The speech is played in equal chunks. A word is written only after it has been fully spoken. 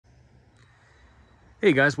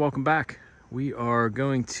Hey guys, welcome back. We are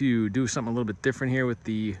going to do something a little bit different here with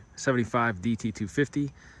the 75 DT250.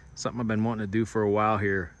 Something I've been wanting to do for a while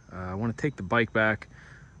here. I want to take the bike back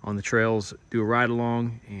on the trails, do a ride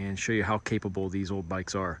along, and show you how capable these old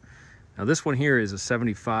bikes are. Now this one here is a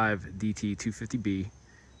 75 DT250B,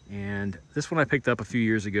 and this one I picked up a few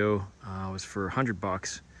years ago. It was for 100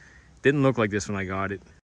 bucks. Didn't look like this when I got it.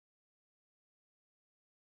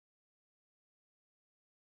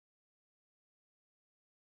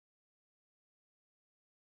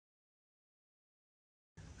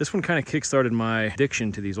 This one kind of kick-started my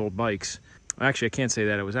addiction to these old bikes. Actually, I can't say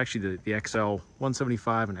that. It was actually the XL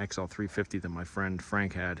 175 and XL 350 that my friend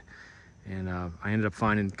Frank had. And I ended up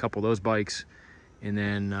finding a couple of those bikes. And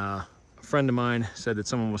then a friend of mine said that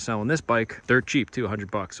someone was selling this bike dirt cheap too, 100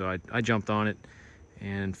 bucks. So I jumped on it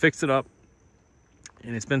and fixed it up.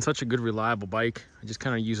 And it's been such a good, reliable bike. I just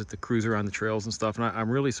kind of use it to cruise around the trails and stuff. And I'm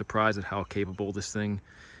really surprised at how capable this thing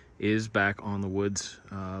is back on the woods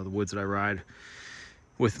that I ride.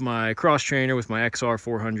 With my cross trainer, with my XR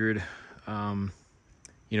 400,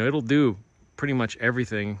 you know, it'll do pretty much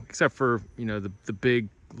everything except for, you know, the big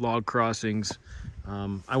log crossings.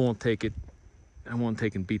 I won't take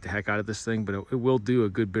and beat the heck out of this thing, but it will do a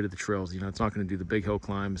good bit of the trails. You know, it's not going to do the big hill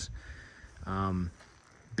climbs,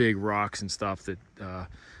 big rocks and stuff that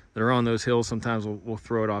are on those hills. Sometimes we'll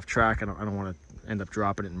throw it off track. I don't want to end up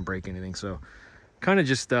dropping it and break anything. So kind of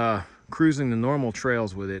just cruising the normal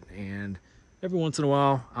trails with it. And every once in a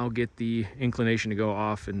while, I'll get the inclination to go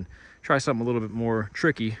off and try something a little bit more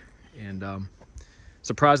tricky. And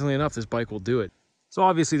surprisingly enough, this bike will do it. So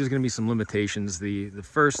obviously there's going to be some limitations. The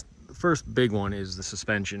first big one is the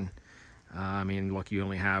suspension. I mean, look, you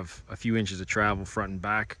only have a few inches of travel front and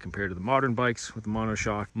back compared to the modern bikes with the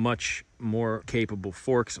monoshock. Much more capable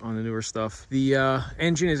forks on the newer stuff. The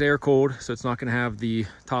engine is air cooled, so it's not going to have the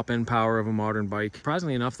top end power of a modern bike.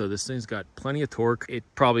 Surprisingly enough though, this thing's got plenty of torque. It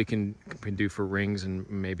probably can do for rings and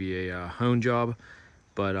maybe a hone job,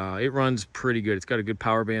 but it runs pretty good. It's got a good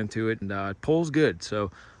power band to it, and it pulls good. So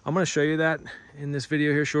I'm going to show you that in this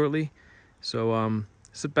video here shortly. So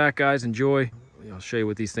sit back guys, enjoy. I'll show you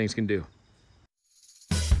what these things can do.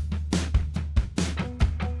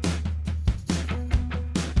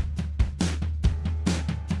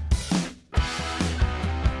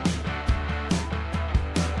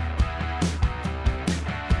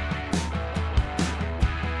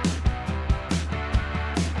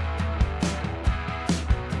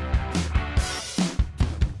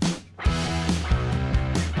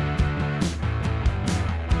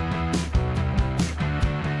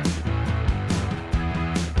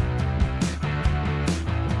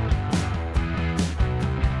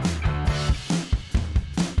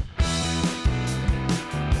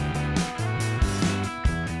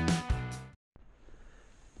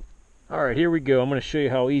 All right, here we go. I'm going to show you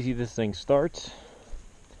how easy this thing starts.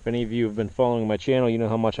 If any of you have been following my channel, you know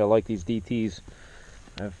how much I like these DTs.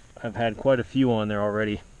 I've had quite a few on there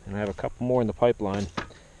already, and I have a couple more in the pipeline.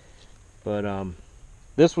 But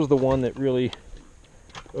this was the one that really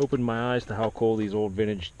opened my eyes to how cool these old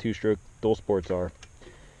vintage two-stroke dual sports are.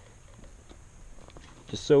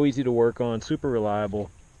 Just so easy to work on, super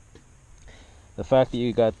reliable. The fact that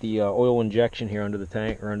you got the oil injection here under the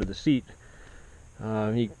tank or under the seat,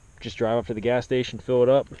 you just drive up to the gas station, fill it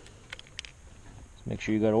up, just make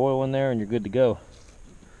sure you got oil in there and you're good to go.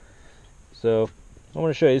 So I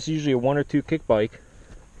want to show you, this is usually a 1 or 2 kick bike.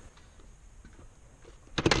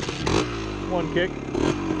 One kick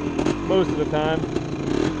most of the time.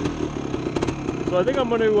 So I think I'm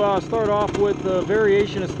going to start off with a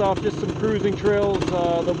variation of stuff, just some cruising trails.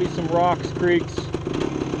 There'll be some rocks, creeks,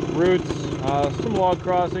 roots, some log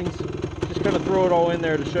crossings. Just kind of throw it all in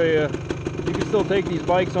there to show you you can still take these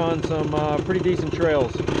bikes on some pretty decent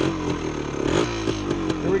trails.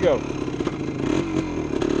 Here we go.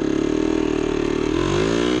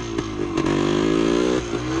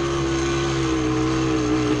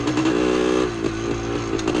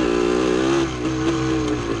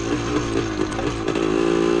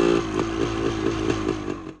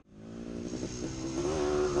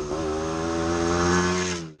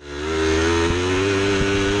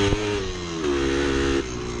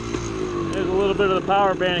 Bit of the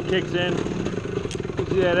power band kicks in,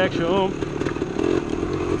 gives you that extra oomph.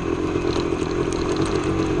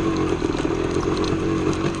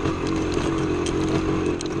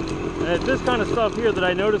 And it's this kind of stuff here that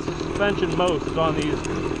I notice the suspension most on these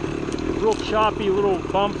real choppy little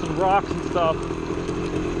bumps and rocks and stuff.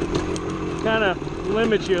 Kind of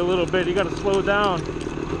limits you a little bit. You got to slow down.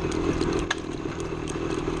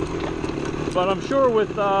 But I'm sure with,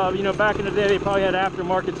 you know, back in the day they probably had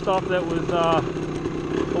aftermarket stuff that was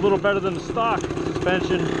a little better than the stock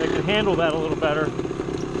suspension that can handle that a little better.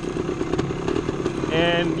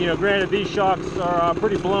 And you know, granted, these shocks are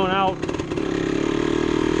pretty blown out.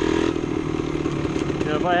 You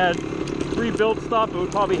know, if I had rebuilt stuff, it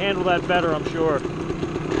would probably handle that better, I'm sure.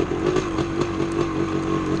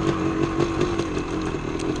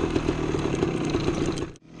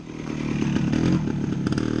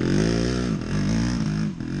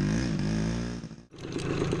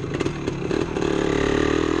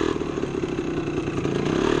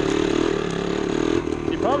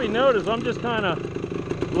 Probably notice I'm just kind of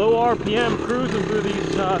low RPM cruising through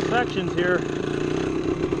these sections here,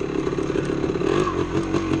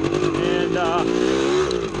 and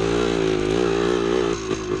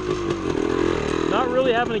not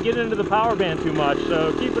really having to get into the power band too much,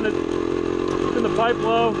 so keeping the pipe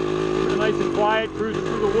low, keeping it nice and quiet, cruising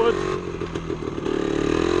through the woods.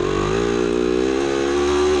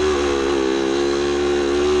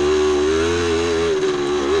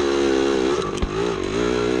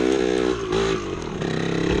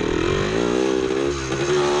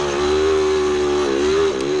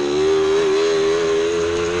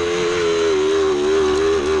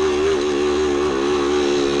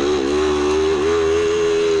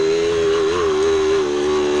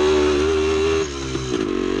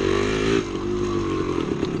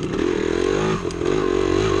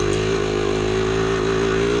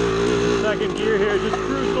 Second gear here, just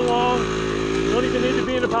cruising along. Don't even need to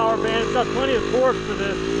be in the power band. It's got plenty of torque for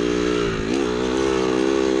this.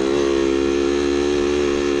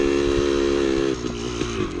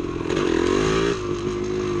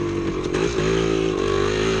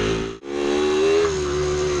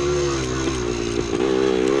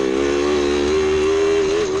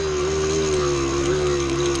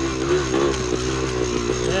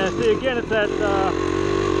 Yeah, see, again, it's that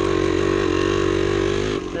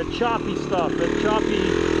choppy stuff, that choppy,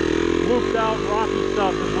 whooped out, rocky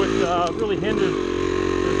stuff is what really hinders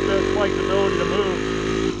this bike's ability to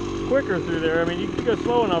move quicker through there. I mean, you can go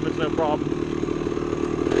slow enough, it's no problem.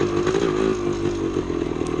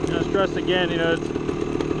 And I stress again, you know,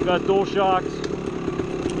 you got dual shocks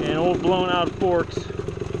and old blown out forks.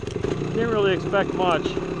 Can't really expect much,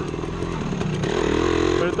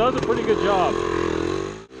 but it does a pretty good job.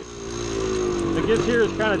 The gets here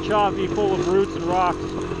is kind of choppy, full of roots and rocks.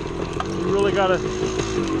 You really got to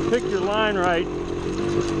pick your line right.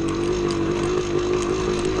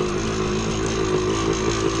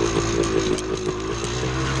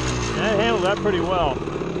 And I handled that pretty well.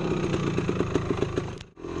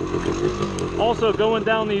 Also, going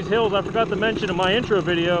down these hills, I forgot to mention in my intro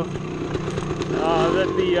video that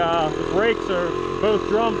the brakes are both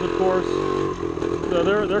drums, of course. So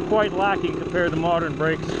they're quite lacking compared to modern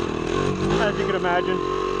brakes, as you can imagine.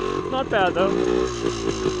 Not bad though.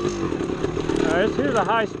 Alright, here's a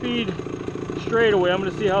high-speed straightaway. I'm going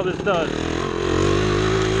to see how this does.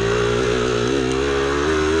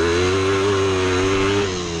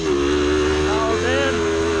 Oh man!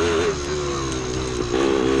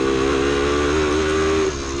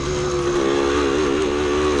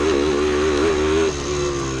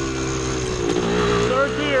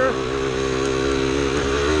 Third gear.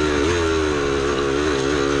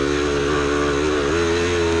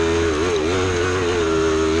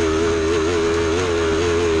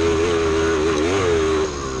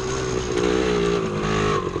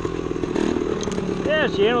 Yeah,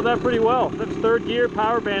 she handled that pretty well. That's third gear,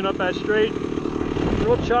 power band up that straight.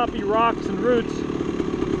 Real choppy rocks and roots.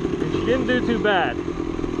 And she didn't do too bad.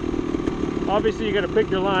 Obviously you got to pick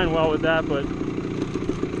your line well with that, but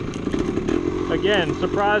again,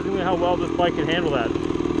 surprisingly how well this bike can handle that.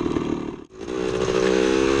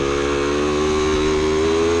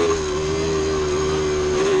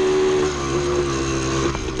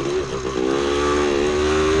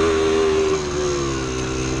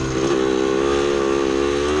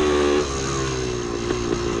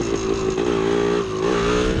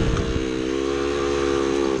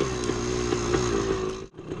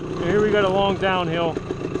 Here we got a long downhill.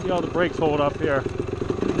 See how the brakes hold up here.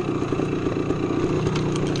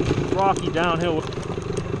 Rocky downhill.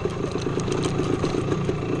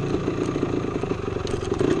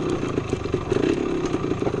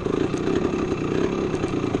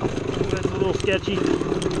 That's a little sketchy.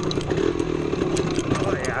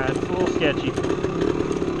 Oh yeah, it's a little sketchy.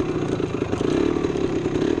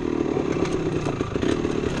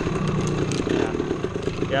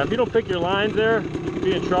 Yeah, if you don't pick your lines there, you could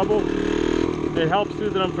be in trouble. It helps too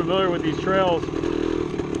that I'm familiar with these trails,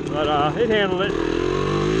 but it handled it.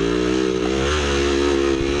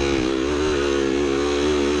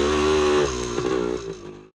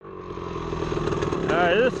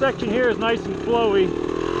 Alright, this section here is nice and flowy.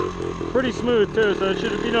 pretty smooth too, so it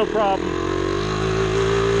should be no problem.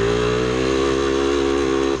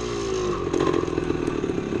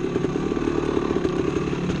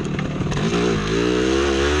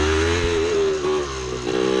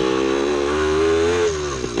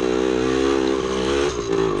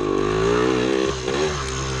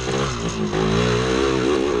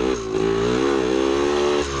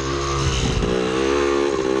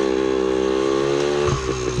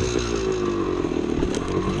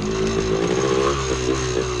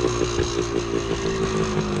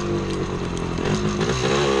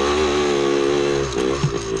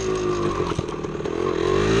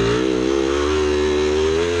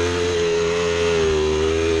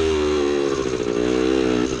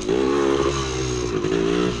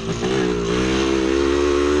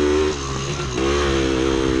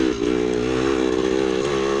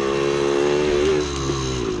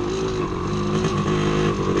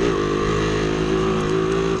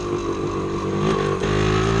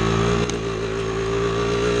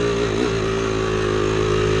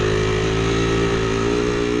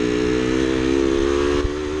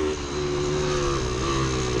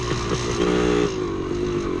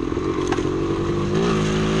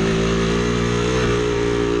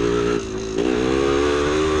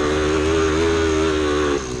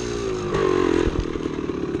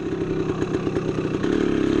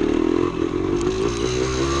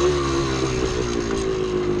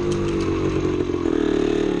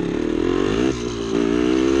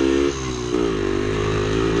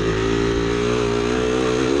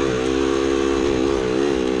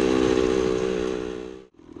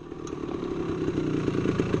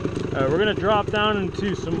 We're going to drop down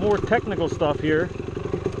into some more technical stuff here,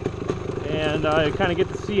 and kind of get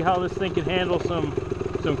to see how this thing can handle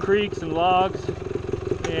some creeks and logs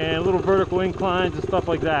and little vertical inclines and stuff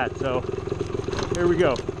like that. So here we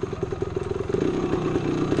go.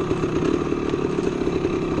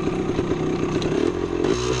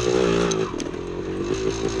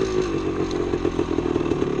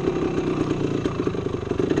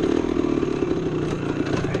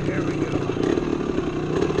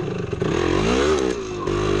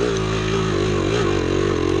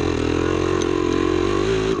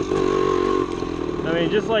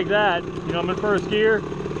 Just like that, you know, I'm in first gear.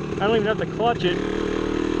 I don't even have to clutch it.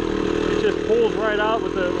 It just pulls right out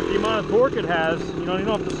with the amount of torque it has. You know, you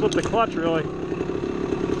don't have to slip the clutch really.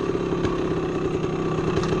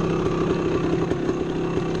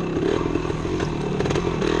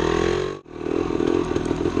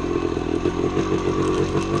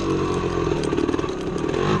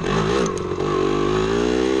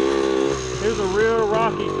 Here's a real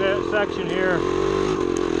rocky section here.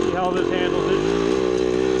 See how this handles it.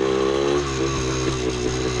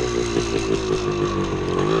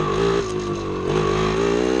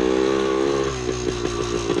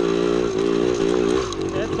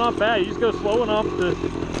 It's not bad. You just go slow enough to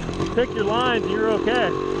pick your lines and you're okay.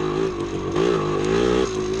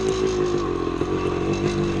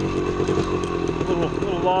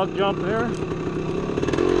 Little log jump there.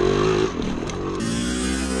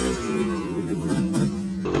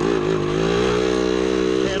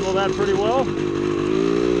 Handle that pretty well.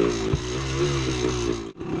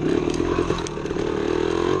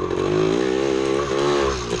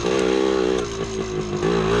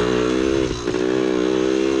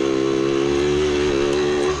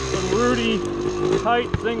 Tight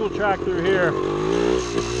single track through here.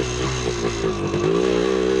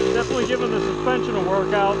 Definitely giving the suspension a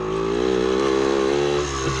workout.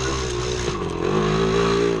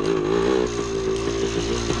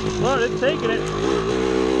 But it's taking it.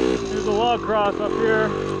 There's a log cross up here.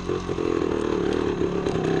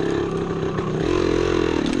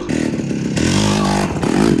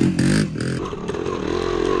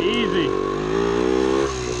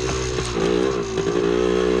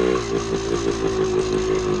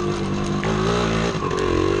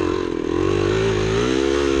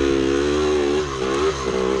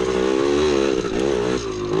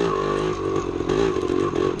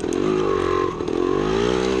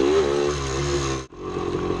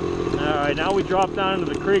 Now we drop down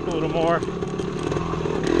into the creek a little more.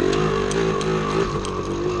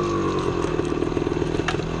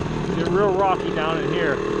 Get real rocky down in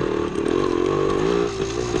here.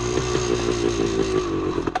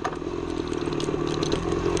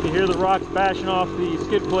 You hear the rocks bashing off the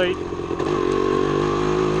skid plate.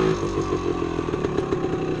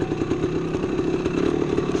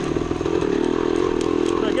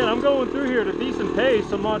 So again, I'm going through here at a decent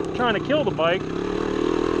pace. I'm not trying to kill the bike,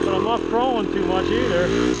 but I'm not crawling too much either,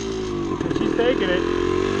 and she's taking it.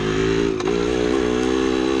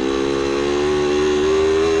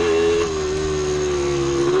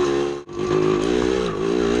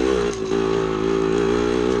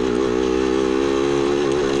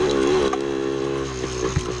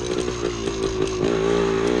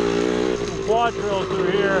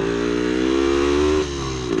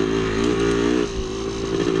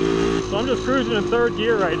 just cruising in third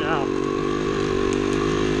gear right now.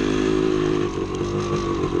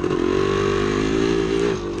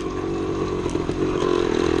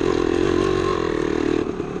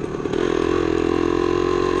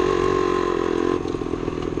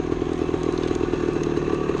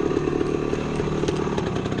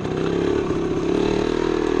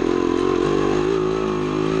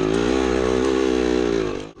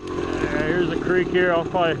 Creek here. I'll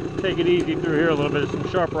probably take it easy through here a little bit. Some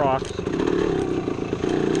sharp rocks. So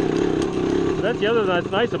that's the other thing that's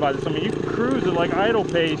nice about this. I mean, you can cruise at like idle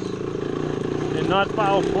pace and not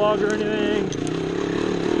foul plug or anything.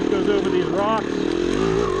 It goes over these rocks, and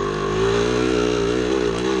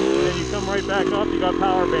you come right back up. You got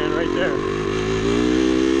power band right there.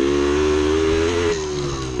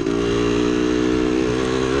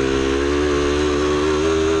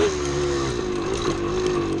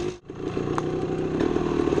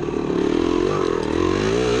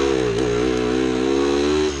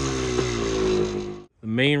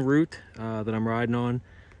 Main route that I'm riding on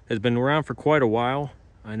has been around for quite a while.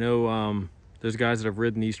 I know there's guys that have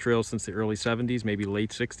ridden these trails since the early 70s, maybe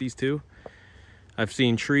late 60s too. I've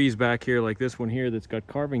seen trees back here like this one here that's got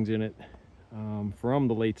carvings in it from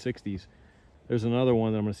the late 60s. There's another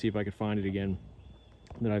one that I'm going to see if I can find it again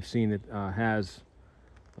that I've seen that has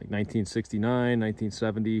like 1969,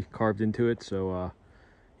 1970 carved into it. So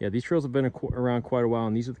yeah, these trails have been around quite a while,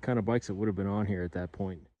 and these are the kind of bikes that would have been on here at that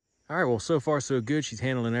point. All right, well, so far so good. She's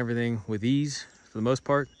handling everything with ease for the most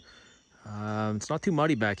part. It's not too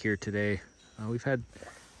muddy back here today. We've had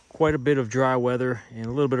quite a bit of dry weather and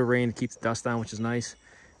a little bit of rain to keep the dust down, which is nice.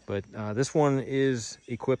 But this one is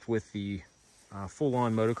equipped with the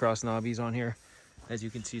full-on motocross knobbies on here, as you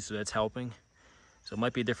can see, so that's helping. So it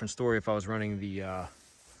might be a different story if I was running the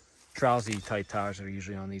Trousy type tires that are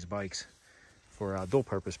usually on these bikes for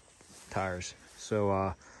dual-purpose tires. So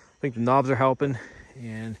I think the knobs are helping,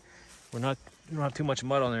 and we're not too much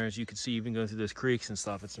mud on there, as you can see, even going through those creeks and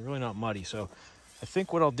stuff. It's really not muddy. So I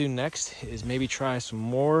think what I'll do next is maybe try some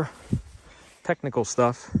more technical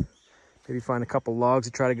stuff. Maybe find a couple logs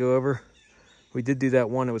to try to go over. We did do that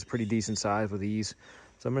one that was pretty decent size with ease.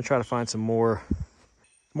 So I'm gonna try to find some more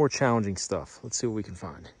challenging stuff. Let's see what we can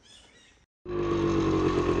find.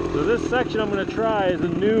 So this section I'm gonna try is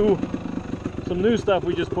some new stuff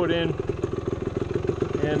we just put in.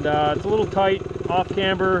 And it's a little tight, off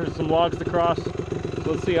camber, some logs to cross.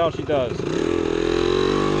 So let's see how she does.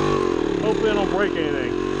 Hopefully I don't break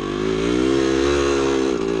anything.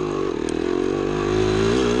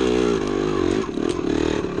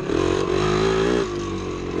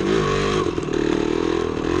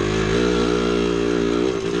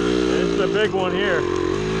 This is a big one here.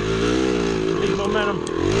 Needs momentum.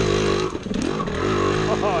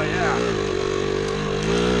 Oh yeah.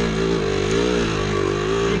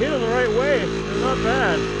 Hit them the right way. They're not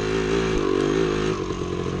bad.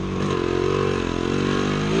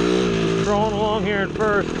 Crawling along here at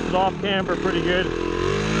first. It's off camber pretty good.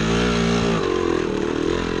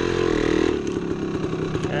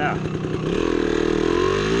 Yeah.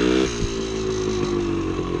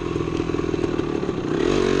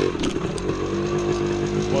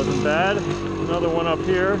 Wasn't bad. Another one up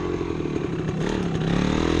here.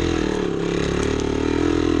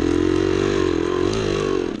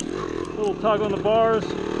 Tug on the bars,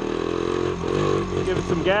 give it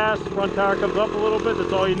some gas, front tire comes up a little bit,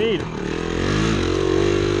 that's all you need.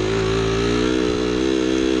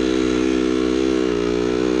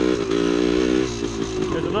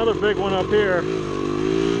 There's another big one up here.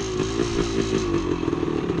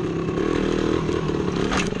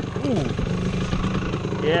 Ooh.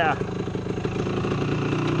 Yeah.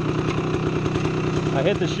 I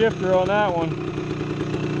hit the shifter on that one.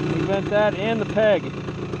 We bent that and the peg.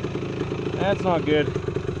 That's not good.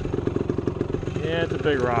 Yeah, it's a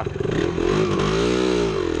big rock.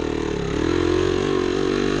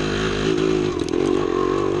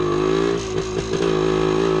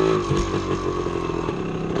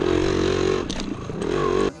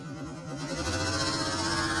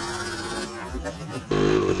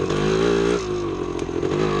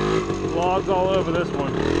 Logs all over this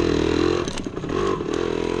one.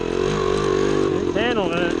 It's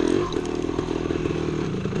handling it.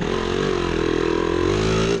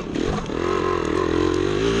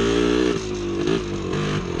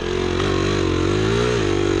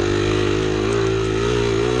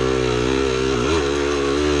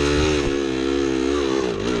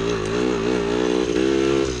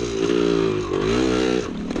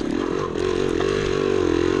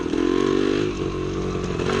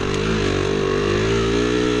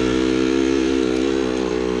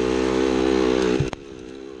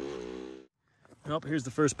 Oh, here's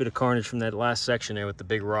the first bit of carnage from that last section there with the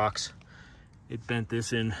big rocks. It bent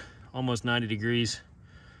this in almost 90 degrees,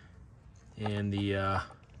 and the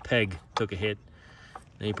peg took a hit.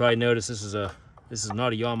 Now you probably noticed this is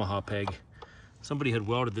not a Yamaha peg. Somebody had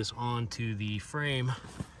welded this onto the frame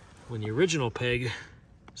when the original peg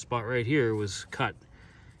spot right here was cut,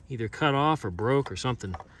 either cut off or broke or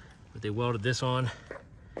something. But they welded this on,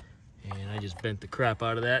 and I just bent the crap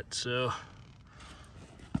out of that. So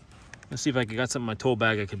let's see if I got something in my tool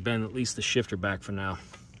bag I could bend at least the shifter back for now.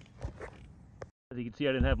 As you can see,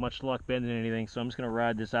 I didn't have much luck bending anything, so I'm just gonna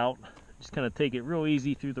ride this out. Just kind of take it real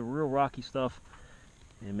easy through the real rocky stuff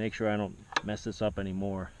and make sure I don't mess this up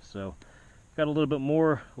anymore. So got a little bit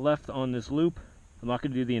more left on this loop. I'm not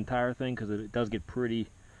going to do the entire thing because it does get pretty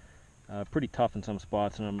tough in some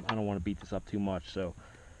spots, and I don't want to beat this up too much. So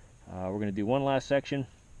we're going to do one last section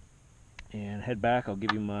and head back. I'll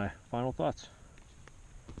give you my final thoughts.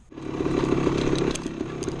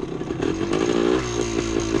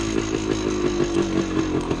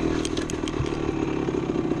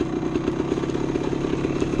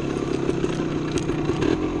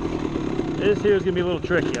 This here is going to be a little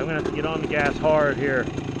tricky. I'm going to have to get on the gas hard here.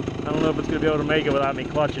 I don't know if it's going to be able to make it without me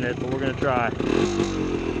clutching it, but we're going to try.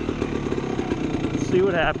 Let's see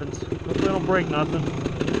what happens. Hopefully I don't break nothing.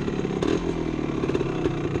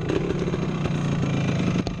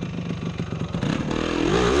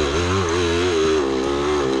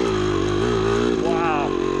 Wow.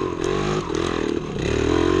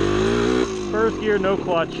 First gear, no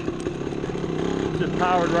clutch. Just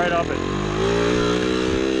powered right up it.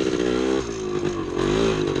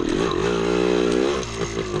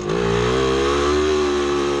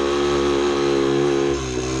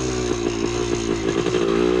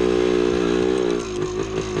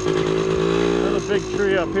 Another big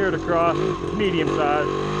tree up here to cross, medium size.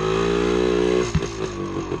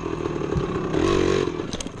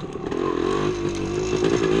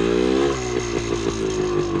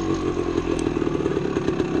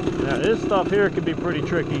 Now this stuff here can be pretty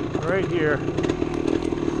tricky, right here.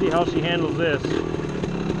 See how she handles this.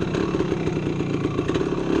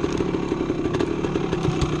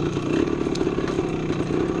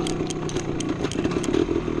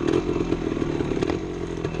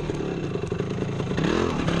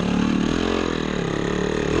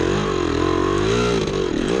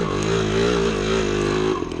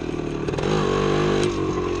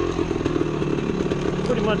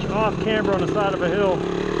 Pretty much off camber on the side of a hill.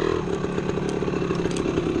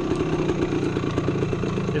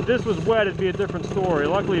 If this was wet, it'd be a different story.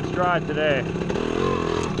 Luckily it's dry today.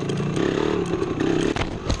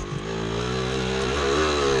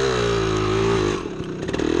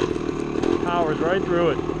 Powers right through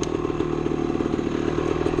it.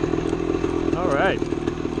 All right.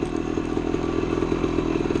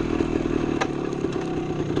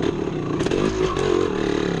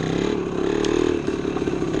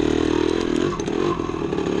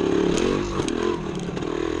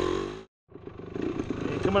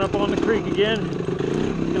 Coming up on the creek again.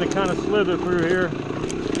 It's going to kind of slither through here.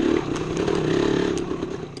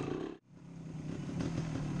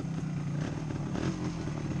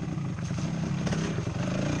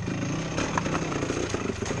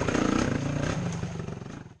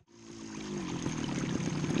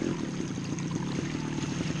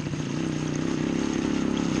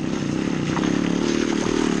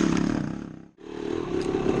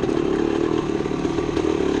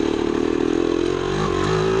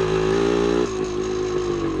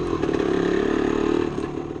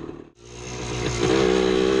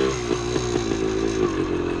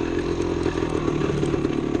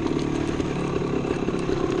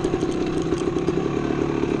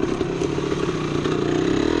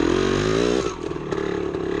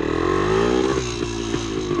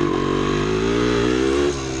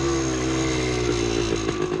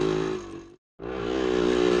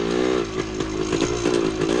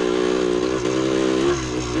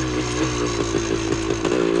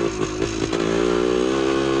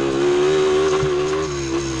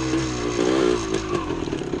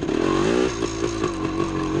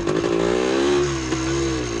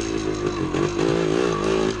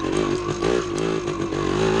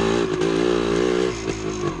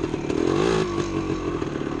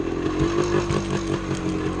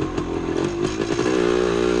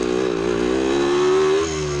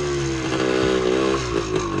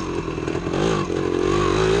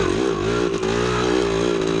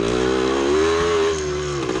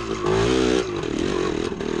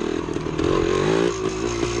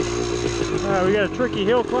 We got a tricky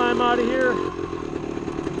hill climb out of here.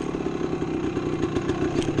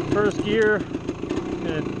 First gear, and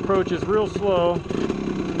it approaches real slow.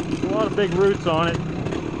 There's a lot of big roots on it.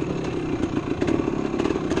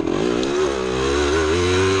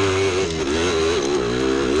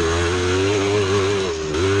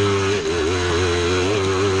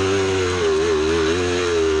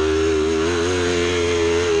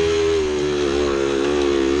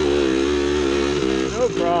 No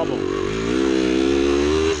problem.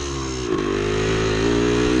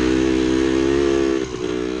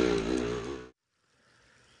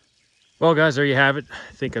 Well guys, there you have it.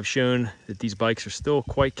 I think I've shown that these bikes are still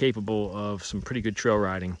quite capable of some pretty good trail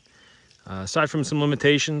riding. Aside from some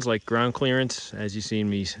limitations like ground clearance, as you've seen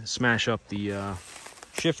me smash up the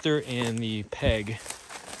shifter and the peg,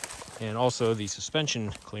 and also the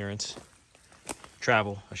suspension clearance,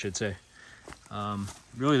 travel I should say.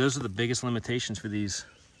 Really those are the biggest limitations for these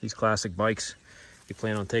classic bikes. You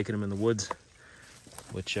plan on taking them in the woods,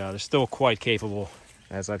 which they're still quite capable,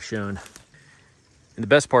 as I've shown. And the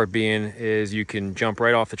best part being is you can jump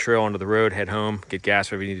right off the trail onto the road, head home, get gas,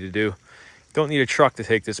 whatever you need to do. Don't need a truck to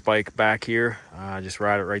take this bike back here. Just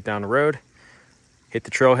ride it right down the road, hit the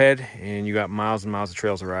trailhead, and you got miles and miles of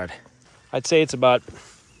trails to ride. I'd say it's about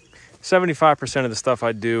 75% of the stuff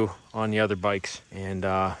I do on the other bikes. And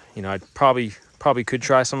you know, I'd probably could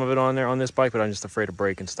try some of it on this bike, but I'm just afraid of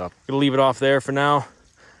breaking stuff. I'm gonna leave it off there for now.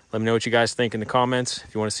 Let me know what you guys think in the comments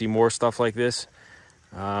if you want to see more stuff like this.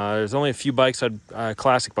 There's only a few bikes,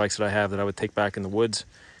 classic bikes that I have that I would take back in the woods.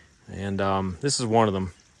 And this is one of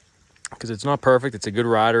them. Because it's not perfect, it's a good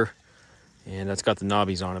rider. And it's got the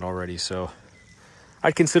knobbies on it already. So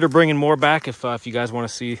I'd consider bringing more back if you guys want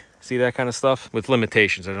to see that kind of stuff. With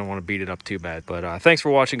limitations, I don't want to beat it up too bad. But thanks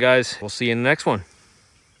for watching, guys. We'll see you in the next one.